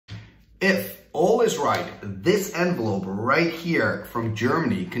If all is right, this envelope right here from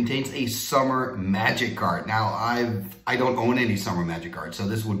Germany contains a Summer Magic card. Now, I don't own any Summer Magic cards, so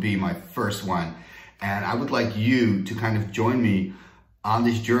this would be my first one. And I would like you to kind of join me on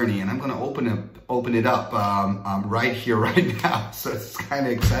this journey, and I'm gonna open it up right here, right now. So it's kind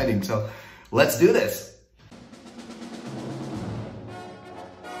of exciting. So let's do this.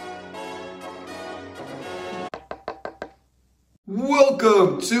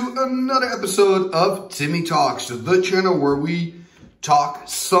 Welcome to another episode of Timmy Talks, the channel where we talk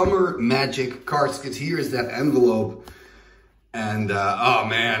Summer Magic cards. Because here is that envelope, and oh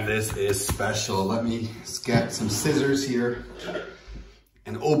man, this is special. Let me get some scissors here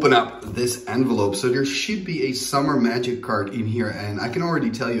and open up this envelope. So there should be a Summer Magic card in here, and I can already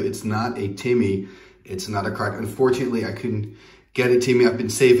tell you it's not a Timmy. It's not a card. Unfortunately, I couldn't get a Timmy. I've been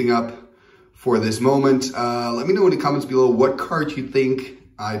saving up for this moment. Let me know in the comments below what card you think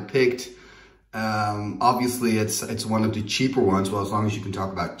I picked. Obviously, it's one of the cheaper ones, well, as long as you can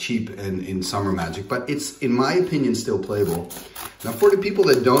talk about cheap in Summer Magic, but it's, in my opinion, still playable. Now, for the people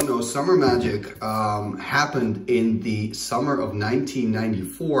that don't know, Summer Magic happened in the summer of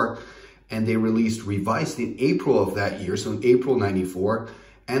 1994, and they released Revised in April of that year, so in April 94,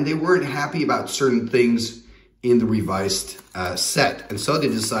 and they weren't happy about certain things in the revised set, and so they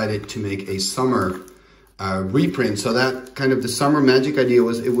decided to make a summer reprint. So that kind of the Summer Magic idea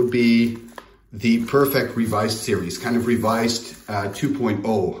was it would be the perfect revised series, kind of revised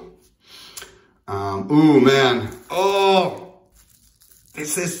 2.0. Ooh man, oh,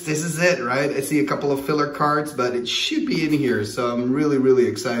 this is it, right? I see a couple of filler cards, but it should be in here, so I'm really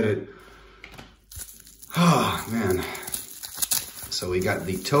excited. Oh man, so we got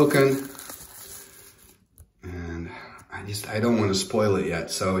the token. I don't want to spoil it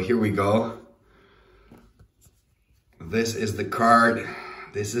yet. So here we go. This is the card.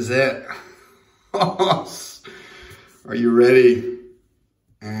 This is it. Are you ready?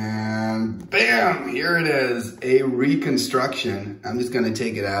 And bam, here it is, a reconstruction. I'm just going to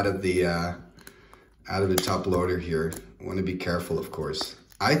take it out of the top loader here. I want to be careful, of course.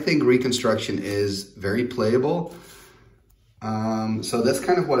 I think reconstruction is very playable. So that's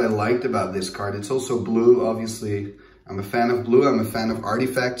kind of what I liked about this card. It's also blue, obviously. I'm a fan of blue. I'm a fan of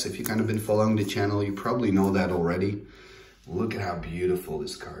artifacts. If you've kind of been following the channel, you probably know that already. Look at how beautiful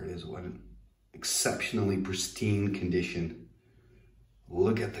this card is. What an exceptionally pristine condition.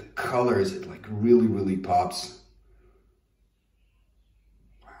 Look at the colors. It like really pops.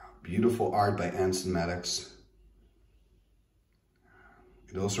 Wow. Beautiful art by Anson Maddox.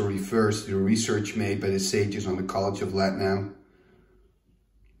 It also refers to the research made by the sages on the College of Latnam.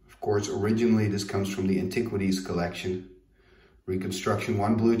 Of course, originally this comes from the Antiquities collection. Reconstruction,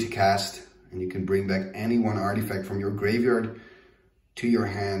 1 blue to cast, and you can bring back any one artifact from your graveyard to your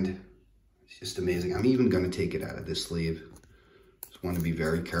hand. It's just amazing. I'm even going to take it out of this sleeve. Just want to be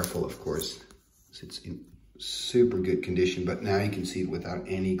very careful, of course. It's in super good condition, but now you can see it without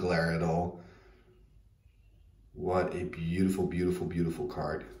any glare at all. What a beautiful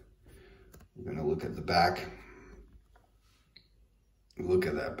card. We're going to look at the back. Look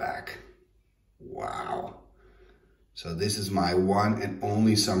at that back. Wow. So this is my one and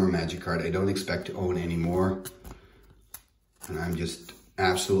only Summer Magic card. I don't expect to own any more. And I'm just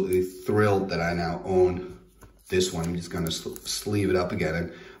absolutely thrilled that I now own this one. I'm just going to sleeve it up again.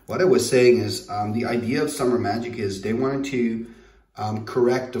 And what I was saying is the idea of Summer Magic is they wanted to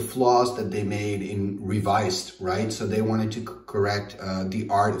correct the flaws that they made in Revised, right? So they wanted to correct the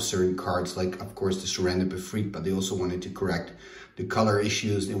art of certain cards, like, of course, the Serendipity Freak, but they also wanted to correct the color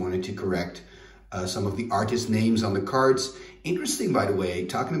issues. They wanted to correct some of the artist names on the cards. Interesting, by the way,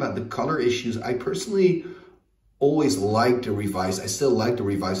 talking about the color issues, I personally always liked the Revised. I still like the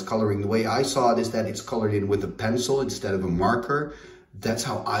Revised coloring. The way I saw it is that it's colored in with a pencil instead of a marker. That's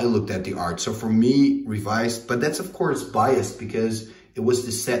how I looked at the art. So for me, Revised, but that's of course biased because it was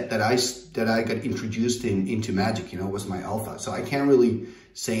the set that I got introduced into Magic, you know, it was my alpha. So I can't really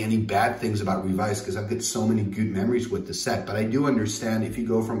say any bad things about Revised because I've got so many good memories with the set. But I do understand if you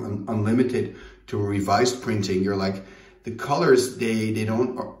go from unlimited to a Revised printing, you're like, the colors,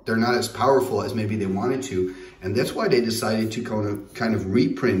 they're not as powerful as maybe they wanted to. And that's why they decided to kind of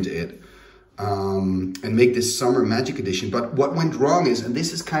reprint it. And make this Summer Magic edition. But what went wrong is, and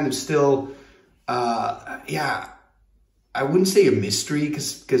this is kind of still, yeah, I wouldn't say a mystery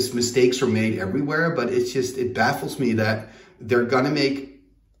because mistakes are made everywhere, but it's just, it baffles me that they're gonna make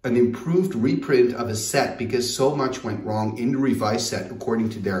an improved reprint of a set because so much went wrong in the revised set,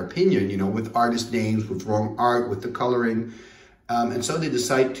 according to their opinion, you know, with artist names, with wrong art, with the coloring. And so they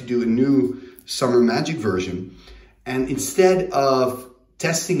decide to do a new Summer Magic version. And instead of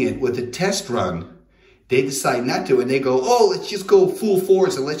testing it with a test run, they decide not to, and they go, oh, let's just go full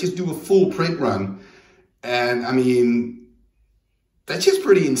force and let's just do a full print run. And I mean, that's just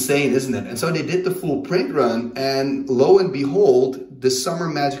pretty insane, isn't it? And so they did the full print run, and lo and behold, the Summer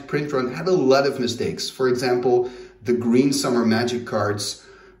Magic print run had a lot of mistakes. For example, the green Summer Magic cards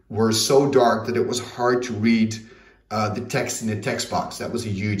were so dark that it was hard to read the text in the text box. That was a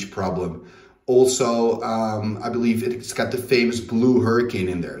huge problem. Also, I believe it's got the famous blue hurricane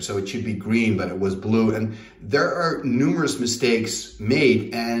in there. So it should be green, but it was blue. And there are numerous mistakes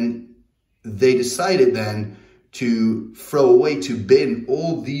made, and they decided then to throw away, to bin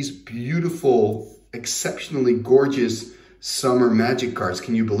all these beautiful, exceptionally gorgeous Summer Magic cards.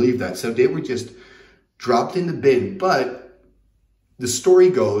 Can you believe that? So they were just dropped in the bin. But the story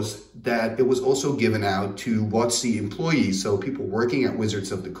goes that it was also given out to WotC employees, so people working at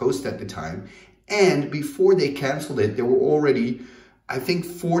Wizards of the Coast at the time. And before they canceled it, there were already, I think,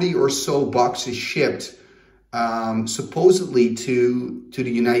 40 or so boxes shipped, supposedly to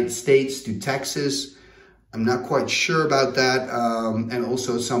the United States, to Texas. I'm not quite sure about that. And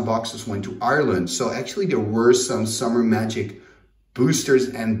also some boxes went to Ireland. So actually there were some Summer Magic boosters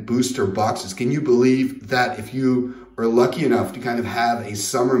and booster boxes. Can you believe that? If you are lucky enough to kind of have a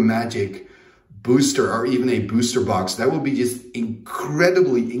Summer Magic booster or even a booster box, that would be just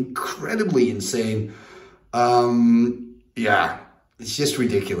incredibly insane. Yeah, it's just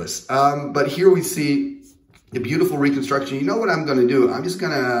ridiculous. But here we see the beautiful reconstruction. You know what I'm gonna do? I'm just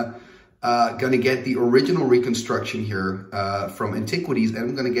gonna get the original reconstruction here from Antiquities, and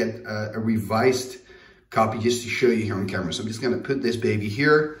I'm gonna get a revised copy just to show you here on camera. So I'm just gonna put this baby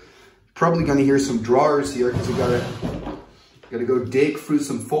here. Probably gonna hear some drawers here because I gotta go dig through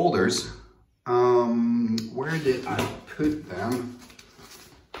some folders. Where did I put them?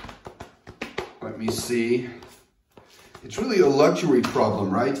 Let me see. It's really a luxury problem,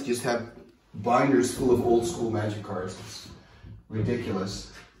 right? To just have binders full of old school Magic cards. It's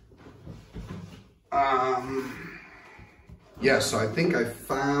ridiculous. Yeah, so I think I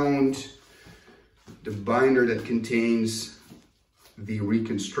found the binder that contains the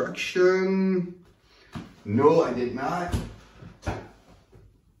reconstruction. No, I did not.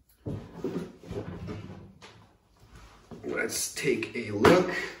 Let's take a look.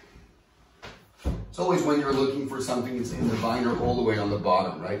 It's always when you're looking for something, it's in the binder all the way on the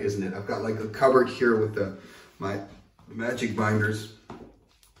bottom, right? Isn't it? I've got like a cupboard here with my Magic binders.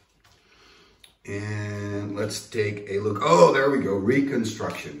 And let's take a look. Oh, there we go.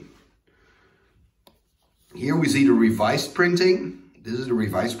 Reconstruction. Here we see the revised printing. This is the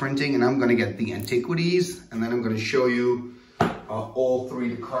revised printing, and I'm going to get the Antiquities, and then I'm going to show you all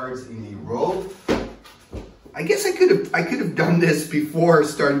three cards in a row. I guess I could have done this before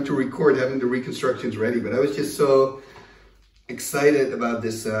starting to record, having the reconstructions ready, but I was just so excited about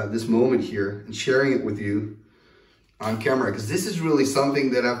this this moment here and sharing it with you on camera, because this is really something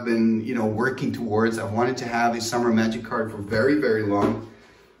that I've been, you know, working towards. I've wanted to have a Summer Magic card for very, very long.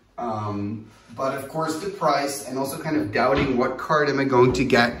 But of course the price, and also kind of doubting what card am I going to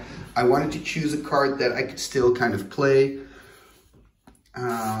get. I wanted to choose a card that I could still kind of play.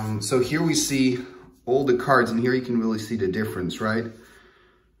 So here we see all the cards, and here you can really see the difference, right?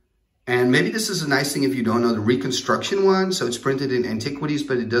 And maybe this is a nice thing if you don't know the reconstruction one. So it's printed in Antiquities,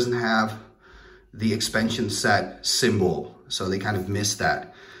 but it doesn't have the expansion set symbol. So they kind of missed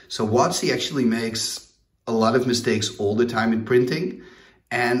that. So WotC actually makes a lot of mistakes all the time in printing.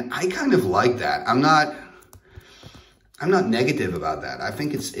 And I kind of like that. I'm not negative about that. I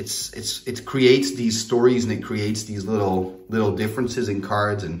think it creates these stories, and it creates these little differences in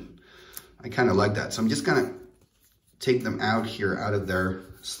cards, and I kind of like that. So I'm just gonna take them out here, out of their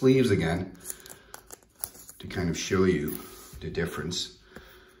sleeves again, to kind of show you the difference.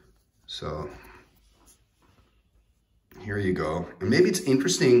 So here you go. And maybe it's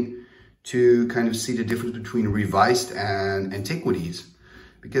interesting to kind of see the difference between revised and Antiquities,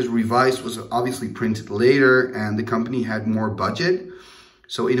 because revised was obviously printed later and the company had more budget.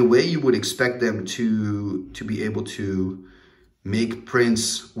 So in a way you would expect them to be able to make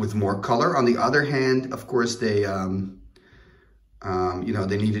prints with more color. On the other hand, of course, they, you know,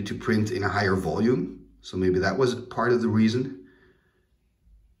 they needed to print in a higher volume. So maybe that was part of the reason.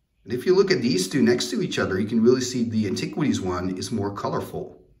 And if you look at these two next to each other, you can really see the Antiquities one is more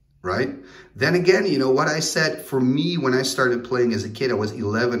colorful, right? Then again, you know what I said, for me, when I started playing as a kid, I was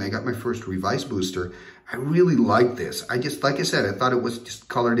 11, I got my first revised booster. I really liked this. I just, like I said, I thought it was just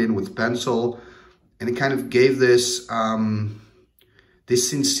colored in with pencil, and it kind of gave this, this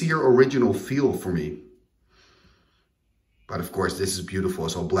sincere original feel for me. But of course, this is beautiful.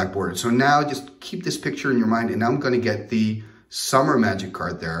 It's all black bordered. So now just keep this picture in your mind, and I'm going to get the summer magic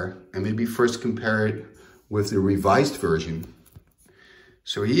card there, and maybe first compare it with the revised version.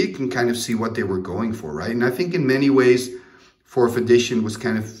 So here you can kind of see what they were going for, right? And I think in many ways, 4th edition was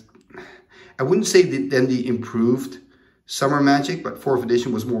kind of, I wouldn't say then the improved summer magic, but 4th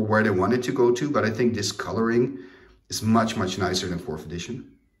edition was more where they wanted to go to. But I think this coloring is much, much nicer than 4th edition.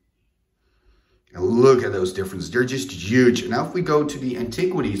 And look at those differences. They're just huge. And now if we go to the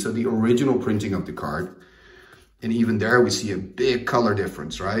antiquity, so the original printing of the card, and even there we see a big color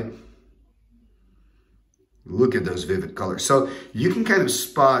difference, right? Look at those vivid colors. So you can kind of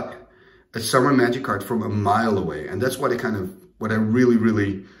spot a summer magic card from a mile away. And that's what I really,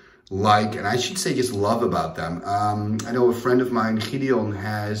 really like, and I should say just love about them. I know a friend of mine, Gideon,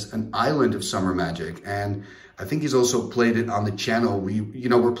 has an island of summer magic, and I think he's also played it on the channel.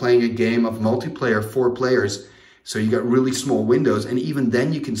 We're playing a game of multiplayer, 4 players. So you got really small windows, and even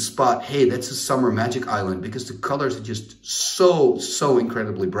then you can spot, hey, that's a summer magic island, because the colors are just so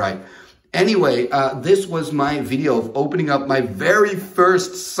incredibly bright. Anyway, this was my video of opening up my very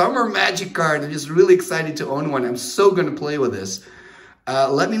first summer magic card. I'm just really excited to own one. I'm so going to play with this.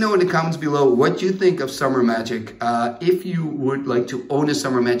 Let me know in the comments below what you think of summer magic, if you would like to own a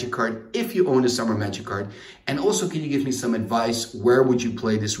summer magic card, if you own a summer magic card, and also can you give me some advice, where would you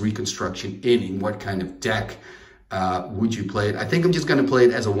play this reconstruction in what kind of deck would you play it? I think I'm just going to play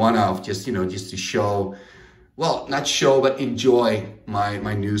it as a one-off, just to show, well, not show, but enjoy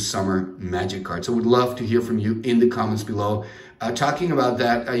my new summer magic card. So I would love to hear from you in the comments below. Talking about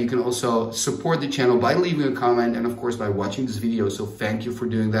that, you can also support the channel by leaving a comment and of course by watching this video. So thank you for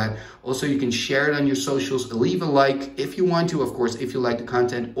doing that. Also, you can share it on your socials, leave a like if you want to, of course, if you like the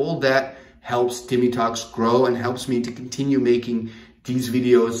content. All that helps Timmy Talks grow and helps me to continue making these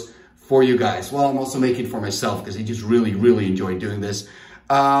videos for you guys. Well, I'm also making it for myself because I just really, really enjoy doing this.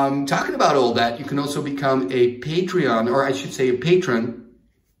 Talking about all that, you can also become a Patreon, or I should say a patron,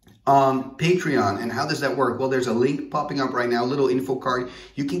 on Patreon. And how does that work? Well, there's a link popping up right now, a little info card.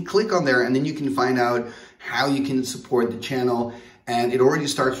 You can click on there and then you can find out how you can support the channel. And it already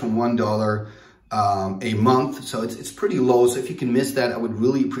starts from $1 a month. So it's pretty low. So if you can miss that, I would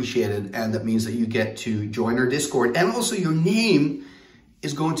really appreciate it. And that means that you get to join our Discord. And also your name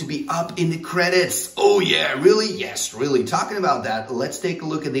is going to be up in the credits. Oh yeah, really? Yes, really. Talking about that, let's take a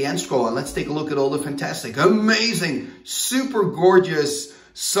look at the end scroll and let's take a look at all the fantastic, amazing, super gorgeous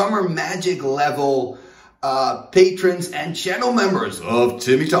summer magic level patrons and channel members of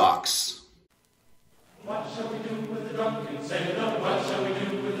Timmy Talks. What shall we do with the drunken sailor? What shall we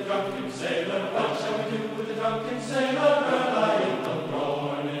do with the drunken sailor? What shall we do with the drunken sailor? Early in the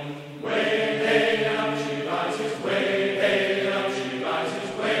morning, way hey and up she rises, way hey and up she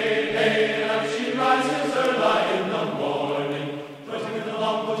rises, way hey and up she rises, early in the morning. Putting in the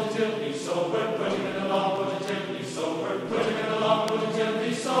longboat until he's sober, putting in the longboat until he's sober, putting in the longboat until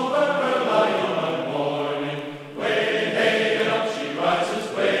he's sober, early in the morning. Way hey and up she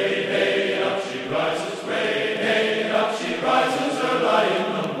rises, way hey and up she rises, way hey and up she rises, early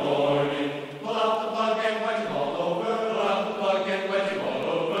in the morning. Pull out the plug and wet him all over, pull out the plug and wet him all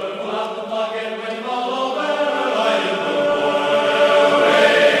over, pull out the plug and wet him all over, early in the morning. Way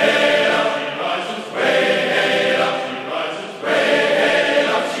hey and up she rises, way hey and up she rises, way hey and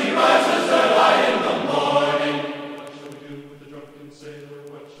up she rises, early in the morning. What shall we do with the drunken sailor?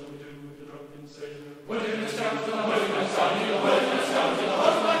 What shall we do with the drunken sailor? Put him in the scouts to the husband, son, he'll put him in the scouts to the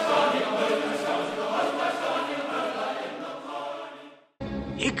husband, son, he'll put him in the scouts to the husband, son, he'll early in the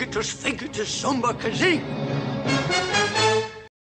morning. Icketus, ficketus, somber, kazing.